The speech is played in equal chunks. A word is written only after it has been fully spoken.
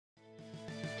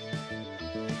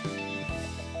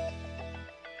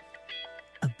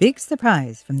Big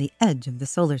surprise from the edge of the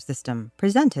solar system,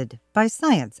 presented by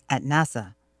Science at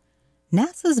NASA.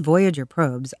 NASA's Voyager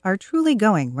probes are truly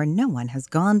going where no one has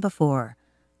gone before.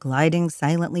 Gliding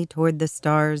silently toward the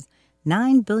stars,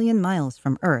 9 billion miles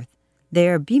from Earth, they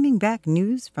are beaming back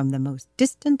news from the most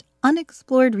distant,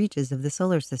 unexplored reaches of the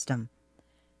solar system.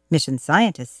 Mission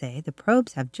scientists say the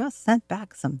probes have just sent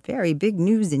back some very big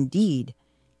news indeed.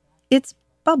 It's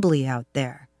bubbly out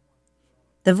there.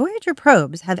 The Voyager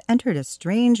probes have entered a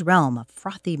strange realm of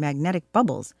frothy magnetic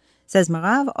bubbles, says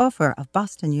Marav Ofer of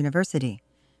Boston University.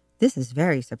 This is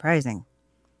very surprising.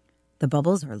 The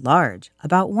bubbles are large,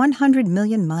 about 100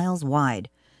 million miles wide,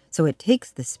 so it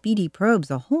takes the speedy probes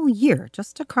a whole year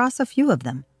just to cross a few of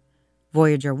them.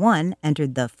 Voyager 1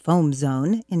 entered the foam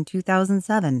zone in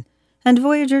 2007, and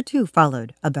Voyager 2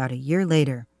 followed about a year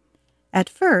later. At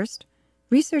first,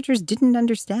 researchers didn't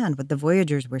understand what the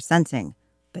Voyagers were sensing,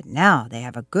 but now they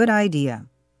have a good idea.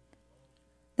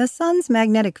 The sun's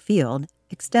magnetic field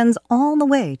extends all the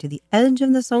way to the edge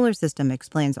of the solar system,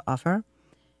 explains Offer.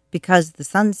 Because the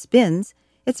sun spins,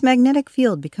 its magnetic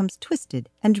field becomes twisted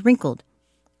and wrinkled,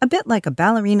 a bit like a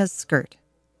ballerina's skirt.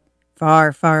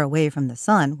 Far, far away from the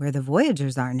sun, where the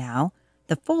Voyagers are now,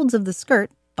 the folds of the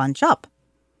skirt bunch up.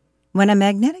 When a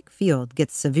magnetic field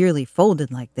gets severely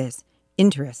folded like this,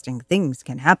 interesting things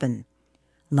can happen.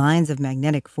 Lines of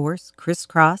magnetic force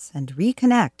crisscross and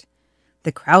reconnect.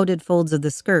 The crowded folds of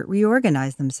the skirt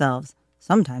reorganize themselves,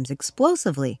 sometimes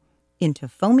explosively, into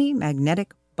foamy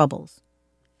magnetic bubbles.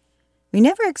 We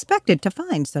never expected to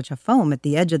find such a foam at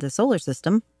the edge of the solar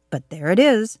system, but there it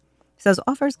is, says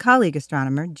Offer's colleague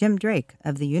astronomer Jim Drake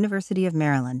of the University of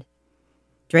Maryland.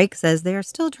 Drake says they are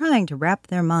still trying to wrap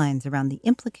their minds around the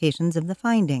implications of the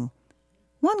finding.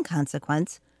 One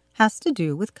consequence has to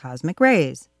do with cosmic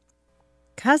rays.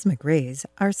 Cosmic rays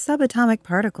are subatomic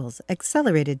particles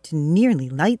accelerated to nearly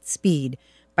light speed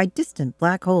by distant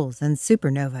black holes and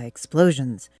supernova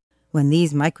explosions. When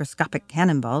these microscopic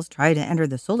cannonballs try to enter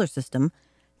the solar system,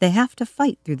 they have to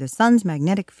fight through the sun's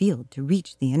magnetic field to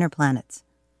reach the inner planets.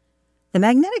 The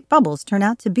magnetic bubbles turn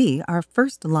out to be our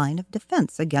first line of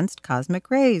defense against cosmic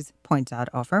rays, points out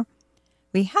Offer.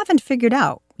 We haven't figured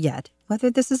out yet whether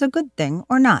this is a good thing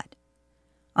or not.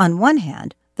 On one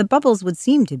hand, the bubbles would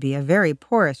seem to be a very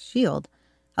porous shield,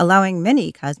 allowing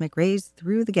many cosmic rays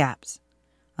through the gaps.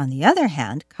 On the other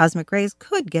hand, cosmic rays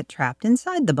could get trapped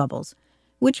inside the bubbles,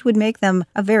 which would make them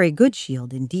a very good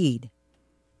shield indeed.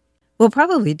 We'll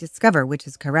probably discover which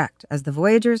is correct as the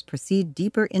Voyagers proceed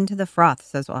deeper into the froth,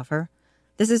 says Offer.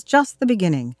 This is just the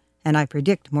beginning, and I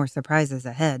predict more surprises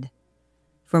ahead.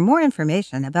 For more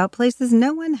information about places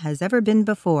no one has ever been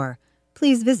before,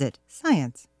 please visit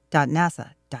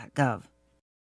science.nasa.gov.